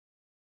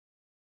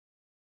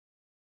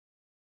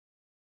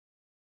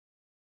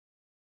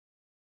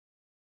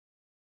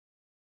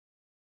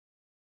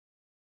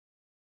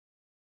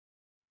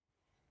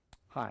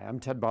Hi, I'm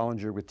Ted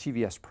Bollinger with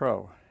TVS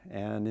Pro,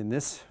 and in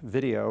this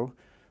video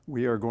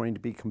we are going to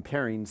be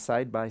comparing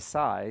side by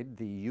side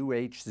the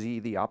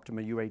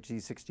Optoma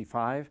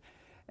UHZ65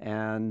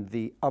 and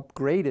the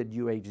upgraded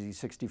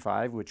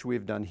UHZ65, which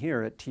we've done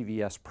here at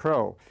TVS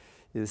Pro.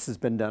 This has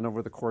been done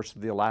over the course of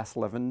the last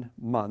 11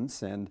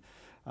 months, and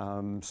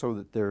so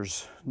that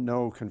there's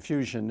no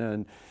confusion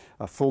and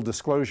full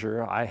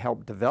disclosure, I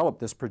helped develop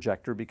this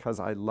projector because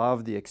I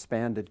love the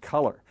expanded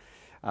color.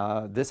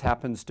 This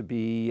happens to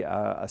be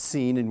a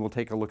scene, and we'll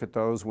take a look at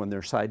those when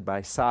they're side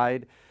by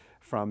side,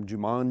 from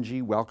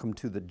Jumanji, Welcome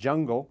to the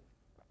Jungle.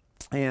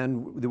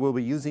 And we'll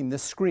be using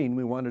this screen.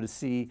 We wanted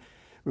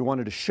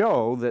to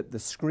show that the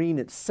screen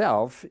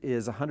itself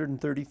is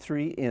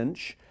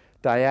 133-inch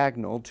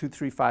diagonal,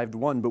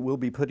 235:1, but we'll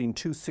be putting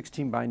two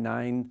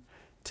 16:9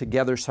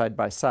 together side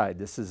by side.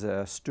 This is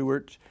a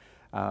Stewart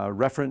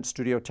reference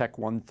Studio Tech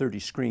 130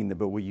 screen that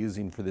we're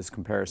using for this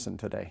comparison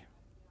today.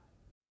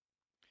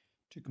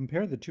 To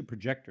compare the two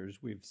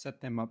projectors, we've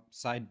set them up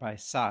side by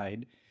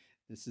side.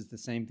 This is the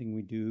same thing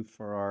we do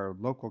for our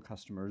local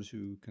customers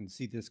who can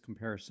see this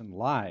comparison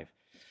live.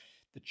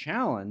 The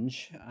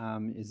challenge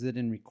is that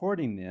in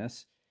recording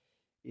this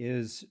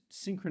is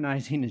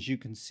synchronizing, as you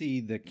can see,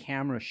 the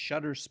camera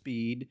shutter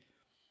speed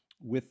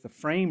with the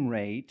frame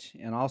rate,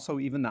 and also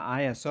even the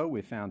ISO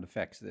we found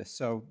affects this.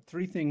 So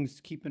three things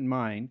to keep in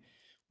mind.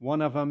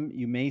 One of them,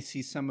 you may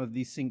see some of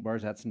these sync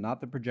bars. That's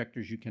not the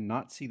projectors. You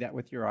cannot see that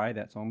with your eye.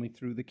 That's only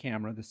through the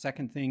camera. The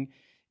second thing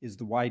is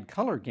the wide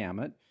color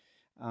gamut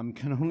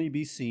can only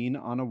be seen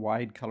on a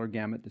wide color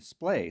gamut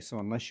display. So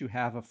unless you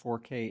have a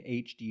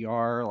 4K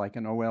HDR like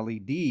an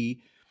OLED,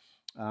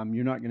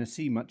 you're not going to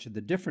see much of the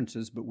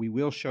differences, but we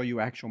will show you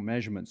actual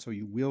measurements, so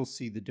you will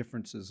see the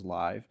differences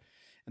live.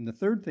 And the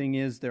third thing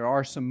is there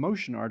are some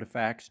motion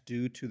artifacts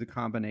due to the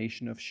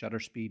combination of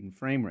shutter speed and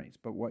frame rates.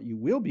 But what you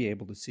will be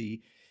able to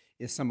see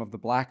is some of the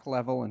black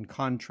level and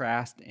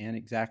contrast and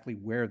exactly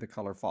where the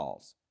color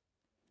falls.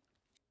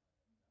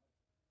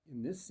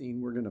 In this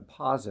scene, we're going to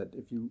pause it.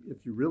 If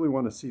you really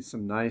want to see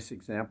some nice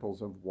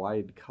examples of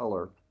wide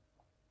color,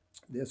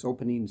 this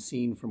opening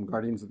scene from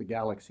Guardians of the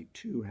Galaxy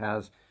 2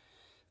 has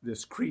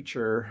this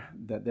creature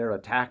that they're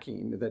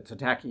attacking, that's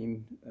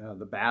attacking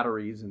the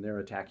batteries, and they're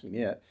attacking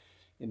it.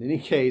 In any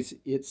case,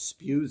 it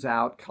spews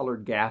out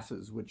colored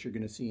gases, which you're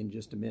going to see in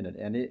just a minute.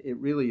 And it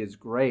really is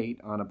great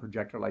on a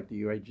projector like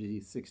the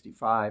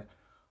UHZ65.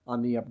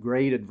 On the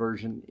upgraded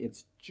version,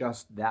 it's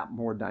just that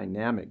more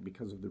dynamic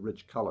because of the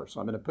rich color. So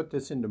I'm going to put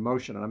this into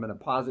motion, and I'm going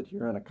to pause it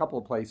here in a couple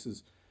of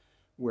places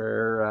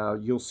where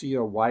you'll see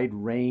a wide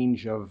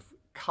range of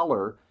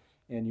color,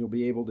 and you'll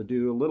be able to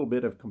do a little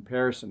bit of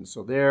comparison.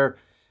 So there,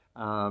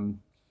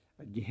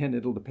 again,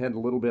 it'll depend a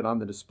little bit on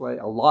the display,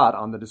 a lot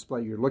on the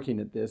display you're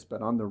looking at this,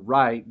 but on the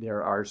right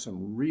there are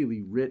some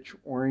really rich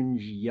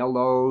orange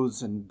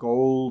yellows and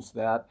golds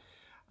that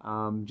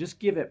just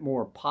give it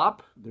more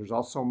pop. There's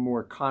also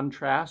more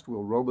contrast.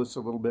 We'll roll this a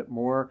little bit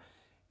more,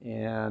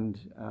 and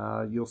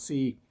you'll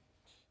see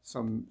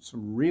some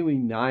really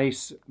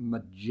nice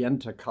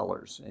magenta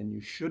colors, and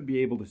you should be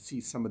able to see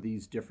some of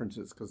these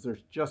differences because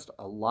there's just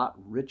a lot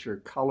richer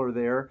color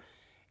there.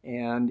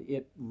 And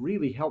it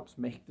really helps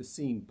make the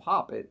scene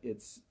pop.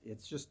 It's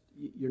just,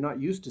 you're not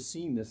used to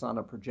seeing this on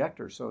a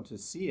projector, so to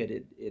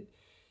see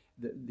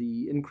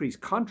the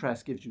increased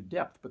contrast gives you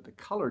depth, but the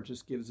color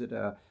just gives it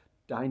a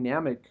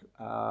dynamic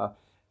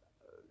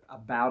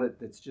about it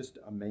that's just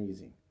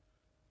amazing.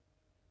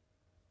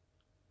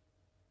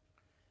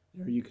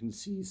 There you can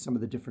see some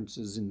of the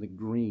differences in the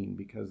green,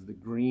 because the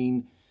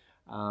green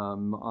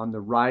on the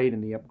right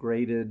in the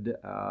upgraded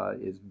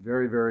is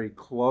very, very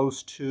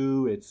close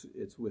to, it's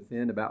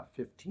within about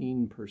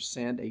 15%,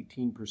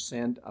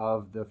 18%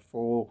 of the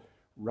full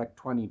Rec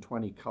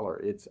 2020 color.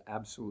 It's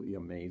absolutely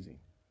amazing.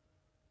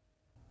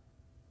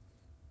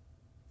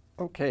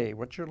 Okay,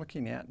 what you're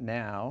looking at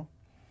now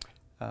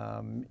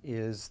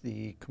is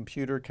the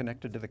computer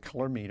connected to the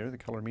color meter. The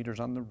color meter's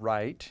on the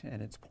right,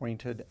 and it's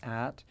pointed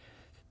at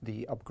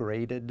the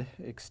upgraded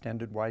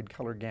extended wide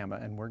color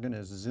gamut, and we're going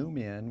to zoom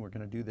in. We're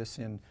going to do this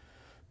in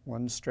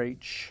one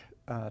straight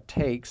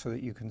take so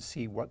that you can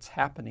see what's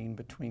happening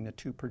between the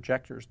two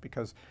projectors,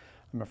 because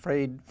I'm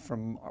afraid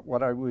from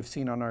what we've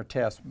seen on our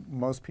test,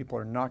 most people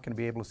are not going to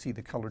be able to see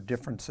the color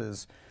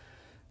differences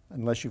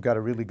unless you've got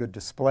a really good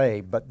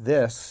display. But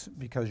this,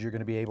 because you're going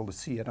to be able to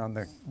see it on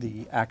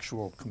the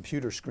actual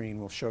computer screen,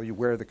 will show you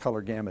where the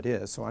color gamut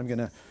is. So I'm going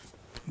to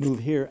move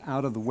here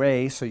out of the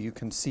way so you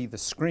can see the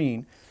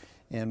screen.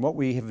 And what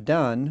we have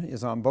done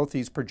is on both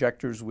these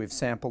projectors, we've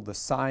sampled the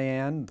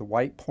cyan, the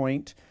white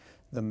point,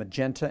 the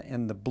magenta,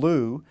 and the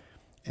blue.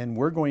 And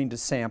we're going to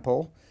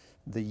sample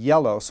the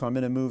yellow. So I'm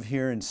going to move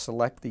here and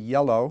select the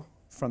yellow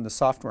from the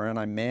software. And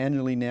I'm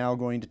manually now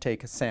going to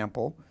take a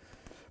sample.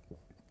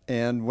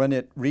 And when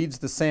it reads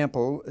the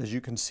sample, as you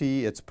can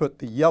see, it's put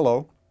the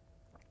yellow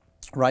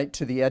right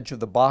to the edge of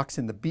the box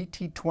in the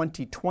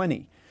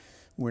BT2020.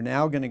 We're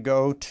now going to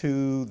go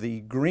to the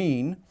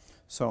green.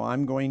 So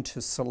I'm going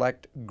to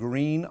select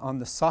green on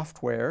the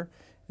software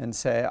and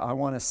say I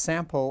want a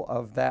sample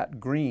of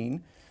that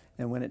green.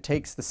 And when it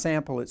takes the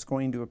sample, it's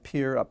going to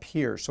appear up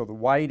here. So the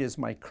white is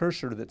my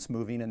cursor that's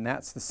moving, and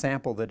that's the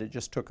sample that it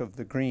just took of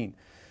the green.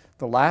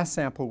 The last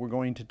sample we're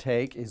going to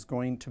take is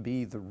going to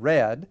be the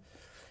red,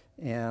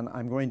 and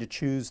I'm going to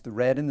choose the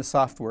red in the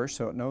software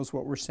so it knows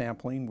what we're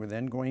sampling. We're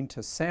then going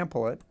to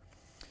sample it,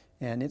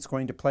 and it's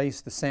going to place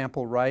the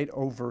sample right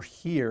over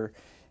here.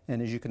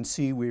 And as you can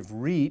see, we've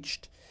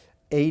reached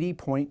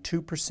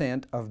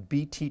 80.2% of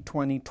BT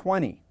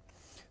 2020.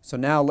 So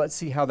now let's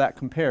see how that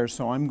compares.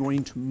 So I'm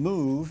going to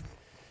move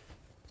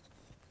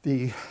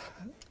the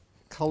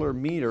color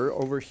meter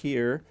over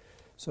here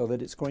so that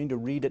it's going to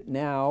read it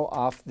now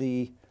off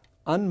the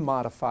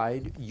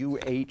unmodified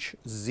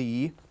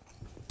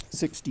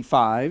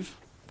UHZ65.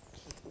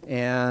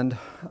 And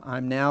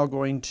I'm now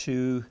going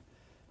to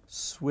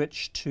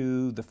switch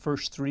to the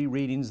first three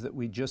readings that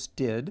we just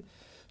did.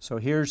 So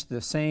here's the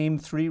same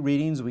three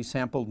readings. We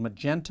sampled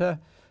magenta,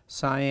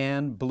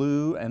 cyan,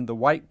 blue, and the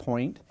white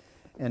point.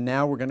 And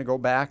now we're going to go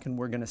back and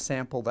we're going to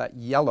sample that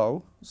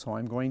yellow. So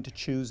I'm going to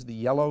choose the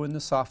yellow in the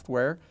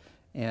software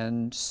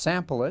and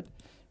sample it.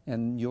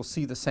 And you'll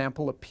see the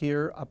sample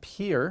appear up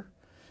here.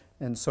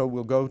 And so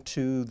we'll go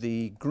to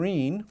the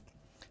green.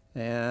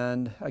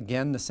 And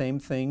again, the same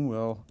thing.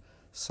 We'll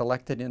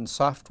select it in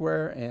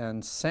software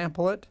and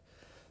sample it.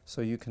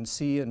 So you can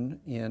see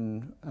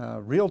in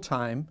real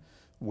time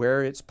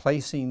where it's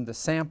placing the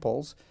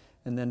samples.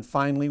 And then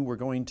finally, we're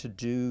going to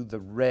do the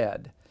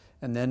red.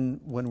 And then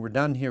when we're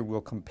done here,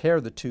 we'll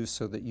compare the two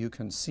so that you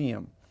can see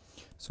them.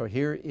 So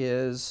here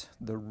is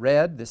the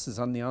red. This is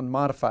on the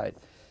unmodified.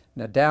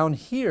 Now down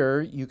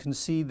here, you can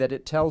see that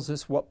it tells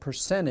us what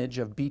percentage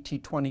of BT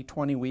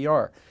 2020 we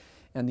are.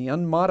 And the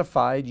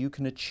unmodified, you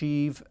can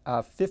achieve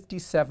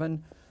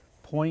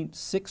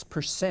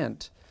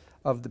 57.6%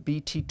 of the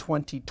BT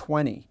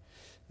 2020.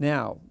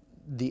 Now,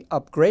 the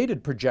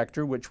upgraded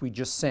projector, which we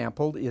just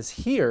sampled, is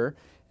here.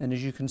 And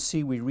as you can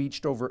see, we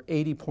reached over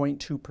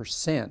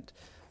 80.2%.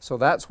 So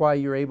that's why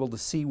you're able to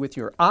see with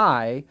your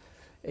eye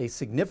a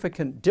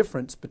significant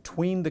difference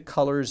between the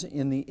colors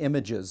in the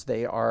images.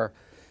 They are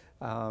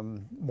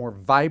more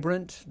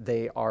vibrant,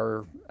 they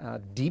are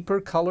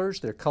deeper colors,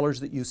 they're colors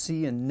that you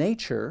see in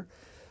nature.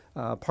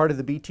 Part of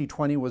the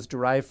BT20 was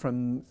derived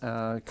from,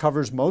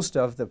 covers most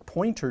of the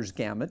pointer's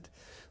gamut,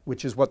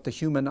 which is what the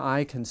human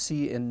eye can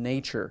see in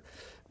nature.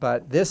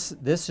 But this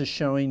is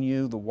showing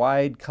you the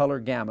wide color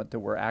gamut that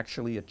we're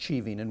actually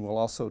achieving, and we'll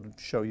also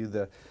show you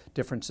the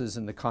differences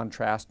in the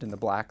contrast in the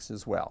blacks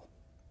as well.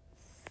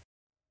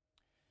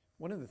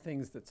 One of the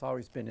things that's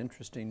always been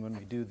interesting when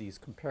we do these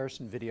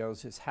comparison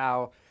videos is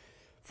how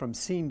from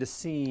scene to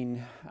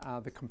scene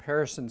the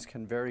comparisons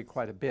can vary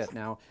quite a bit.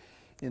 Now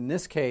in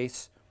this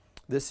case,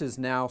 this is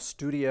now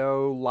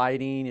studio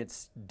lighting.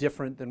 It's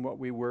different than what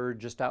we were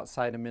just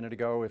outside a minute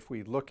ago. If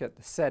we look at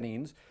the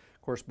settings,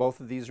 of course both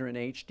of these are in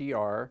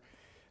HDR.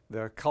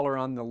 The color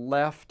on the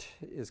left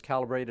is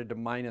calibrated to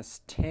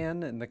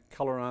 -10, and the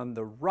color on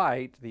the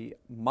right, the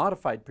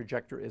modified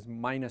projector, is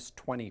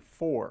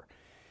 -24.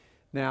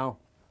 Now,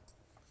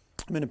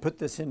 I'm going to put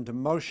this into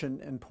motion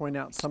and point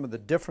out some of the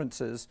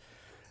differences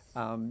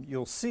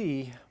you'll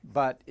see,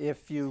 but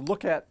if you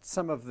look at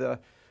some of the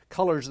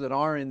colors that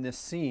are in this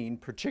scene,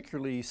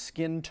 particularly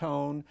skin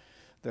tone,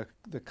 the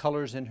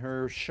colors in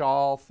her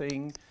shawl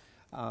thing,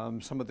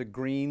 some of the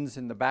greens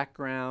in the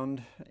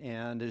background,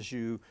 and as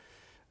you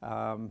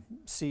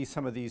see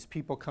some of these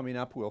people coming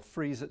up, we'll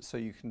freeze it so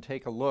you can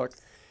take a look.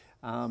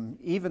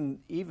 Even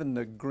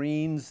the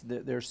greens,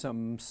 there's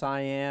some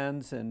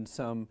cyans and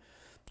some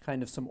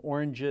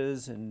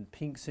oranges and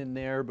pinks in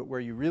there, but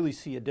where you really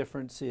see a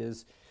difference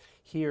is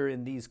here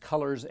in these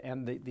colors,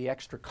 and the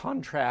extra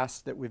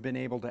contrast that we've been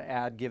able to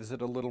add gives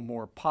it a little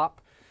more pop.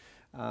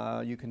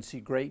 You can see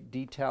great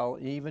detail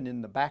even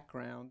in the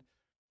background.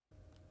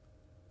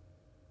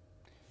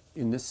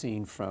 In this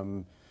scene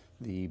from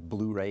the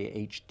Blu-ray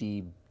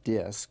HD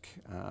disc,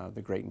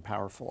 the Great and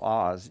Powerful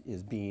Oz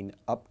is being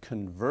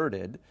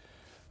up-converted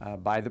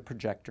by the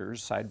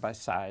projectors side by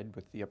side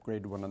with the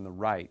upgraded one on the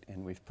right.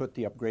 And we've put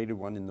the upgraded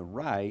one in the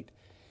right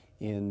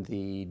in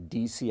the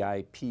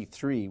Dci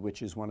P3,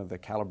 which is one of the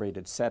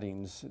calibrated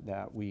settings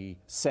that we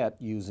set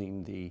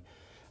using the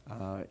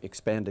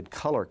expanded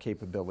color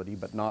capability,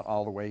 but not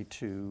all the way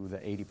to the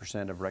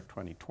 80% of Rec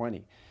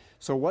 2020.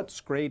 So what's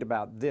great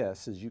about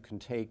this is you can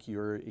take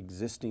your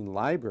existing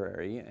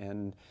library,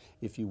 and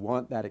if you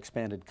want that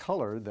expanded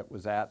color that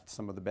was at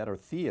some of the better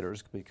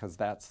theaters, because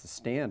that's the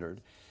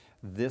standard,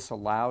 this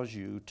allows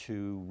you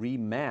to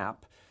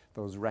remap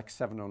those Rec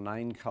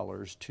 709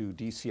 colors to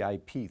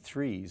Dci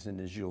P3s. And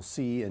as you'll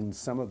see in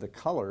some of the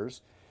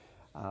colors,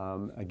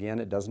 again,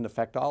 it doesn't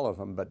affect all of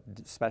them, but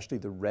especially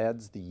the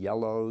reds, the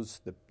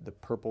yellows, the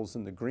purples,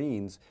 and the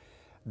greens,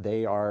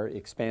 they are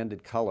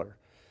expanded color.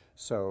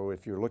 So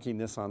if you're looking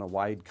this on a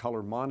wide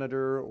color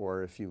monitor,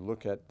 or if you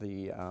look at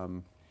the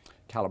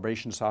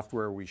calibration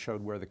software we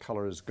showed where the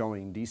color is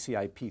going,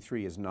 Dci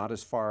P3 is not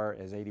as far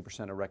as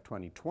 80% of Rec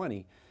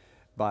 2020,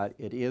 but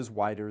it is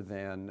wider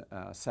than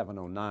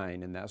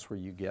 709, and that's where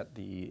you get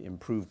the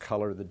improved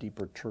color, the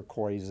deeper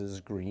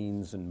turquoises,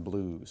 greens, and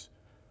blues.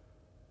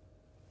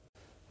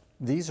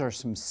 These are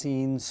some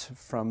scenes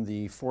from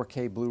the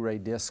 4K Blu-ray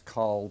disc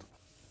called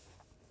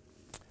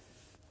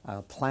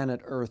Planet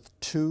Earth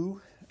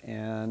 2,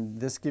 and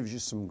this gives you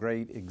some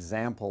great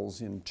examples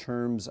in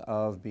terms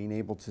of being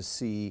able to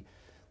see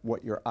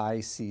what your eye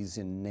sees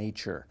in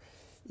nature.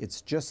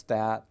 It's just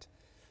that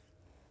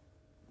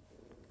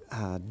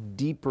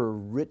deeper,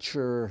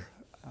 richer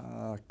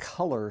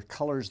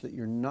colors that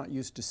you're not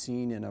used to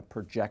seeing in a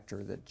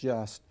projector that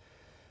just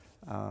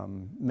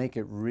make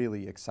it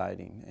really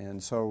exciting.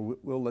 And so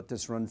we'll let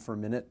this run for a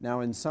minute. Now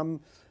in some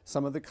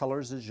of the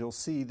colors, as you'll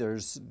see,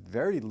 there's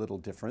very little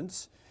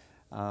difference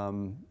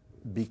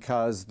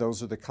because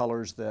those are the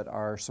colors that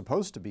are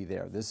supposed to be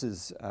there. This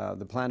is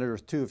the Planet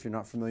Earth 2, if you're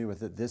not familiar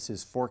with it, this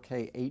is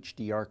 4K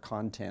HDR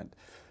content,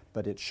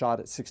 but it's shot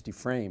at 60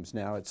 frames.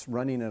 Now it's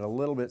running at a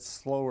little bit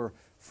slower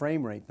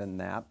frame rate than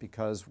that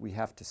because we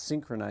have to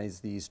synchronize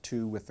these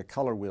two with the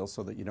color wheel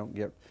so that you don't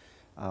get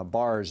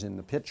bars in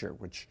the picture,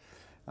 which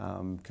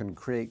can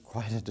create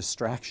quite a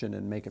distraction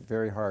and make it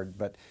very hard.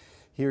 But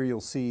here you'll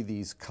see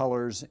these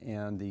colors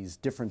and these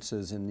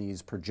differences in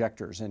these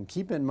projectors. And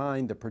keep in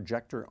mind the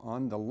projector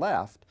on the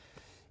left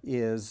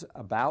is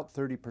about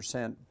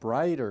 30%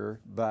 brighter,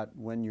 but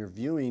when you're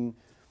viewing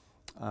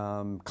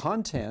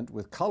content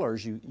with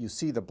colors, you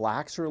see the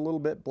blacks are a little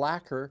bit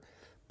blacker,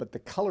 but the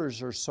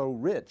colors are so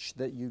rich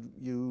that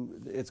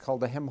it's called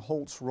the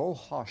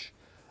Helmholtz-Rohlfs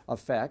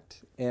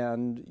effect,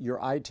 and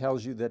your eye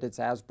tells you that it's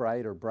as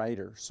bright or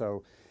brighter.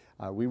 So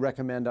we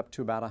recommend up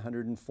to about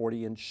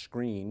 140-inch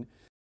screen.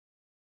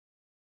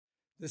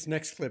 This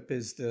next clip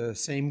is the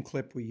same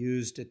clip we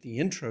used at the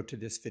intro to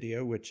this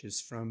video, which is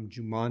from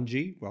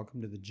Jumanji,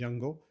 Welcome to the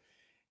Jungle.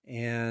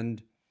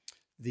 And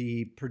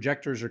the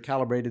projectors are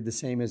calibrated the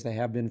same as they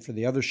have been for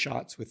the other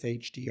shots with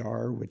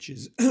HDR, which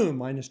is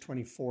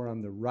 -24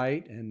 on the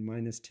right and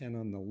 -10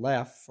 on the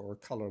left for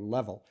color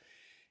level.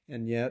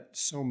 And yet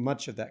so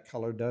much of that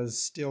color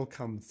does still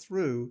come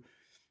through.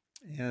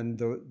 And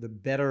the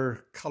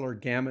better color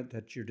gamut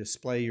that your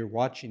display you're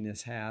watching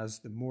this has,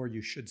 the more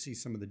you should see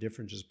some of the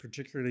differences,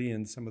 particularly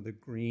in some of the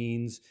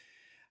greens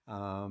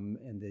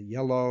and the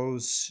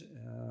yellows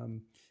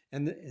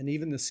and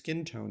even the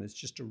skin tone. It's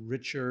just a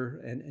richer,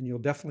 and you'll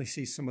definitely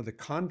see some of the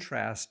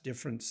contrast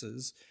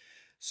differences.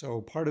 So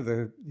part of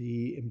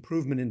the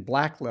improvement in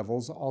black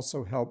levels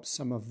also helps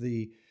some of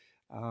the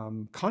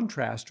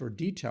contrast or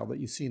detail that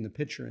you see in the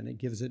picture, and it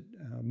gives it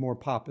more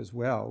pop as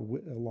well,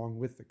 along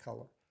with the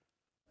color.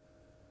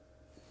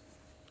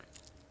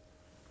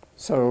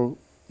 So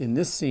in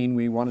this scene,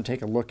 we want to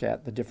take a look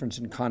at the difference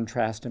in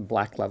contrast and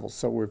black levels.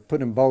 So we're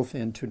putting both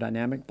into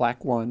dynamic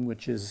black 1,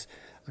 which is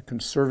a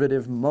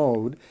conservative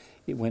mode.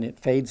 When it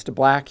fades to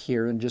black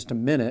here in just a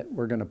minute,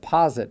 we're going to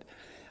pause it.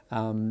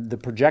 The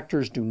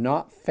projectors do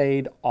not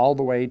fade all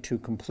the way to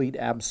complete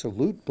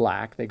absolute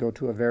black. They go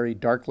to a very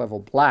dark level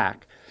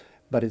black,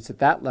 but it's at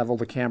that level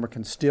the camera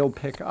can still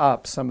pick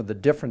up some of the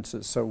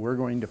differences. So we're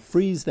going to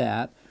freeze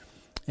that.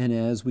 And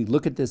as we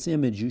look at this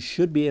image, you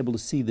should be able to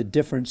see the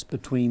difference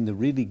between the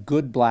really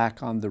good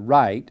black on the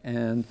right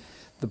and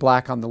the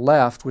black on the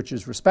left, which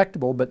is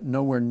respectable, but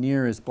nowhere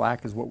near as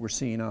black as what we're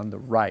seeing on the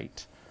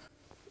right.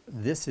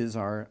 This is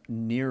our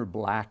near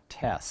black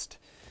test.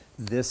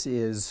 This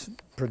is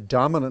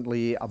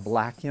predominantly a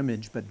black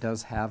image, but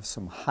does have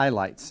some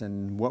highlights.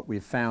 And what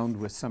we've found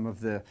with some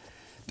of the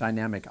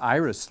dynamic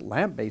iris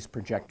lamp-based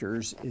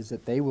projectors is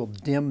that they will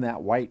dim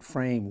that white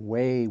frame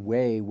way,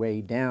 way, way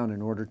down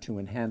in order to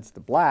enhance the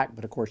black,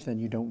 but of course then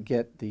you don't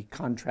get the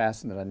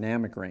contrast and the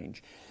dynamic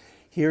range.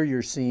 Here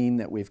you're seeing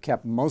that we've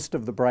kept most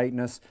of the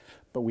brightness,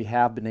 but we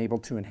have been able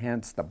to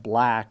enhance the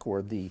black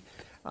or the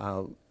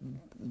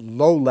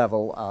low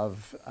level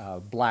of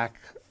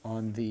black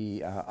on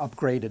the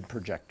upgraded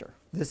projector.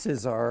 This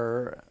is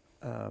our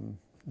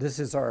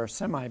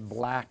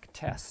semi-black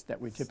test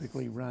that we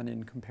typically run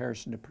in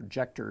comparison to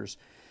projectors,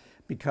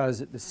 because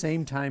at the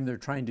same time they're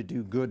trying to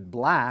do good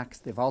blacks,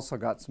 they've also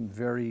got some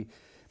very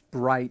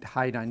bright,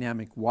 high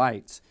dynamic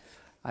whites.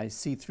 I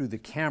see through the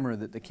camera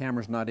that the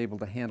camera's not able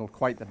to handle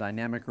quite the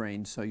dynamic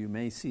range, so you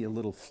may see a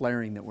little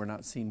flaring that we're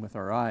not seeing with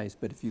our eyes.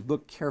 But if you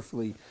look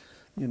carefully,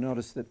 you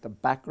notice that the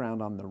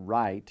background on the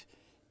right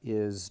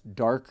is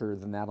darker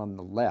than that on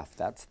the left.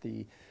 That's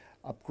the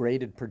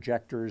upgraded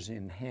projector's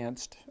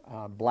enhanced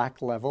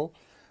black level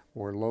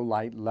or low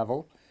light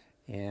level,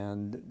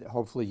 and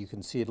hopefully you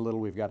can see it a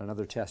little. We've got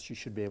another test, you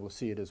should be able to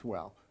see it as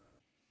well.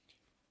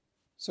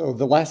 So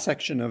the last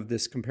section of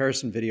this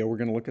comparison video, we're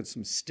going to look at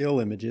some still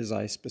images.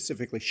 I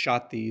specifically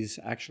shot these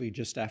actually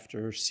just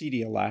after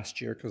CEDIA last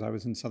year because I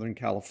was in Southern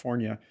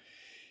California,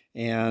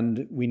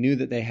 and we knew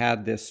that they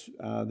had this,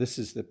 this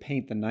is the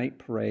Paint the Night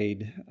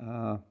Parade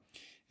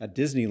at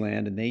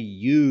Disneyland, and they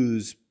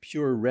use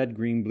pure red,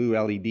 green, blue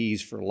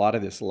LEDs for a lot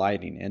of this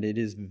lighting, and it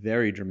is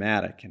very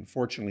dramatic. And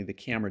fortunately, the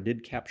camera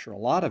did capture a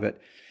lot of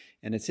it.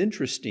 And it's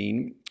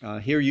interesting,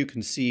 here you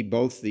can see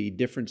both the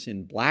difference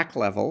in black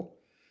level.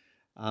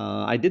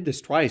 I did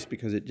this twice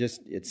because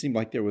it seemed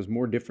like there was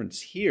more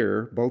difference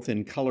here, both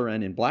in color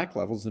and in black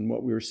levels, than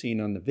what we were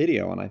seeing on the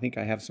video. And I think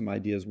I have some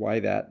ideas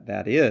why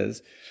that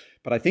is.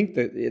 But I think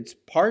that it's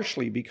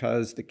partially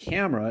because the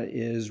camera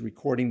is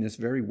recording this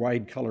very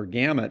wide color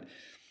gamut,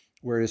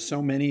 whereas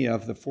so many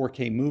of the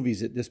 4K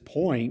movies at this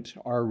point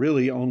are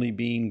really only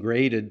being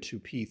graded to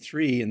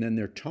P3 and then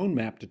they're tone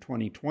mapped to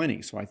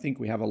 2020. So I think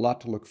we have a lot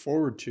to look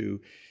forward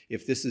to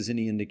if this is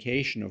any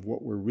indication of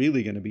what we're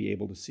really going to be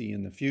able to see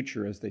in the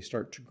future as they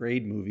start to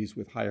grade movies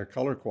with higher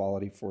color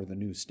quality for the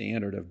new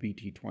standard of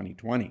BT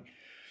 2020.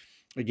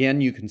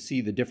 Again, you can see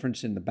the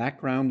difference in the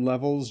background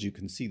levels. You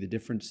can see the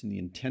difference in the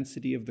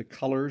intensity of the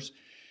colors.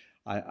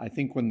 I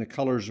think when the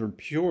colors are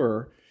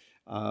pure,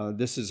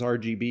 this is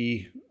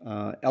RGB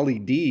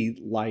LED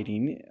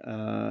lighting,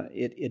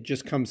 it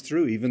just comes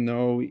through, even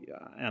though,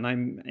 and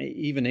I'm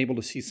even able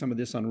to see some of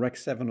this on Rec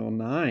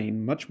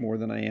 709 much more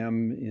than I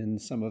am in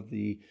some of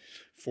the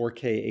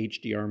 4K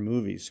HDR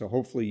movies. So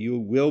hopefully you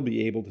will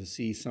be able to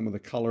see some of the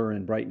color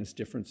and brightness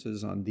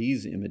differences on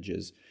these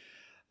images.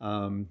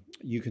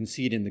 You can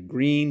see it in the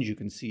greens, you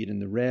can see it in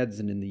the reds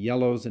and in the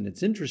yellows, and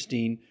it's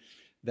interesting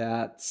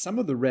that some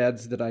of the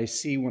reds that I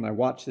see when I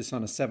watch this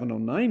on a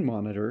 709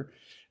 monitor,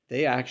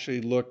 they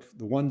actually look,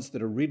 the ones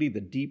that are really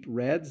the deep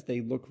reds,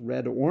 they look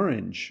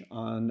red-orange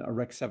on a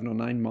Rec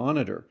 709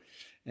 monitor.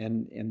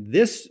 And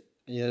this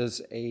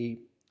is a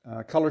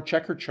color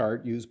checker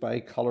chart used by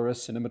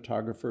colorists,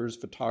 cinematographers,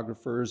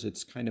 photographers.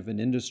 It's kind of an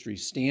industry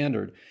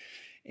standard.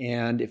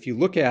 And if you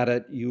look at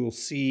it, you will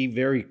see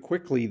very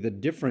quickly the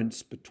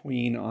difference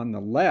between on the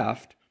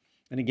left,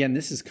 and again,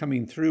 this is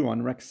coming through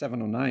on Rec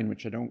 709,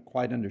 which I don't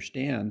quite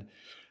understand,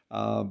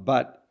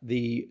 but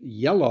the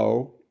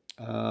yellow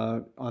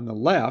on the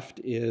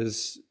left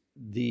is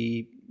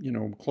the,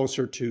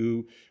 closer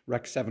to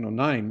Rec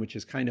 709, which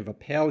is kind of a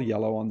pale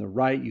yellow. On the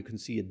right, you can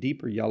see a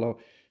deeper yellow.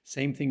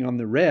 Same thing on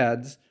the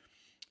reds.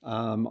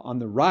 On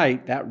the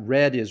right, that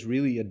red is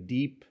really a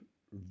deep,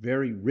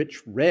 very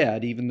rich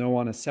red, even though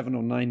on a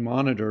 709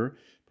 monitor,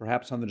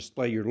 perhaps on the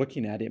display you're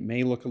looking at, it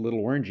may look a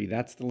little orangey.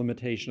 That's the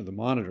limitation of the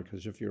monitor,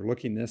 because if you're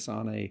looking this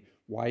on a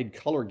wide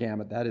color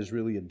gamut, that is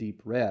really a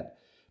deep red.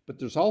 But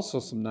there's also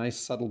some nice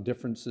subtle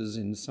differences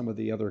in some of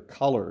the other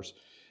colors.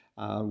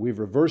 We've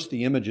reversed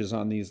the images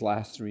on these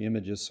last three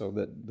images so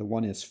that the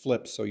one is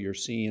flipped, so you're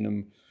seeing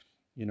them,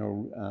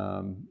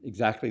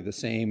 exactly the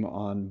same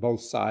on both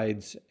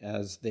sides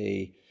as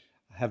they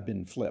have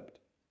been flipped.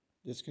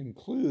 This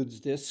concludes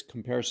this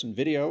comparison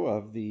video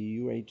of the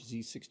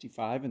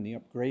UHZ65 and the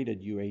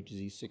upgraded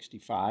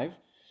UHZ65.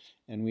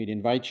 And we'd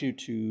invite you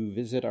to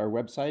visit our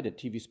website at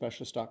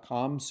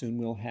tvspecialist.com. Soon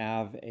we'll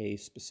have a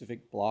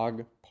specific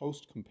blog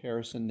post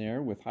comparison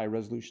there with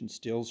high-resolution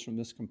stills from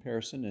this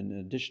comparison and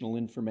additional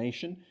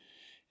information.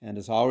 And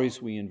as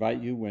always, we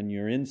invite you, when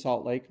you're in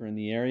Salt Lake or in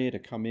the area, to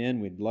come in.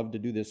 We'd love to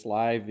do this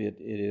live. It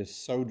is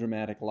so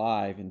dramatic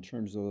live in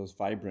terms of those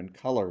vibrant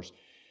colors.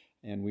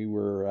 And we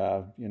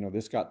were,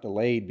 this got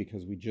delayed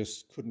because we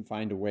just couldn't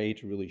find a way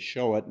to really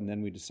show it. And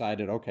then we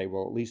decided, okay,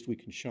 well, at least we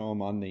can show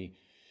them on the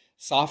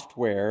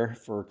software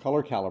for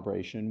color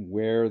calibration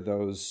where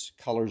those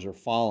colors are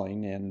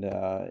falling. And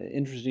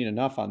interesting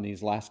enough, on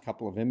these last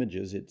couple of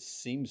images, it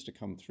seems to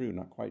come through.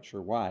 Not quite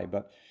sure why,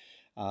 but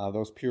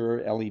those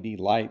pure LED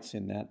lights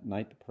in that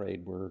night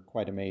parade were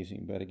quite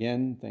amazing. But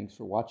again, thanks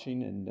for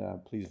watching,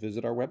 and please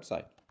visit our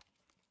website.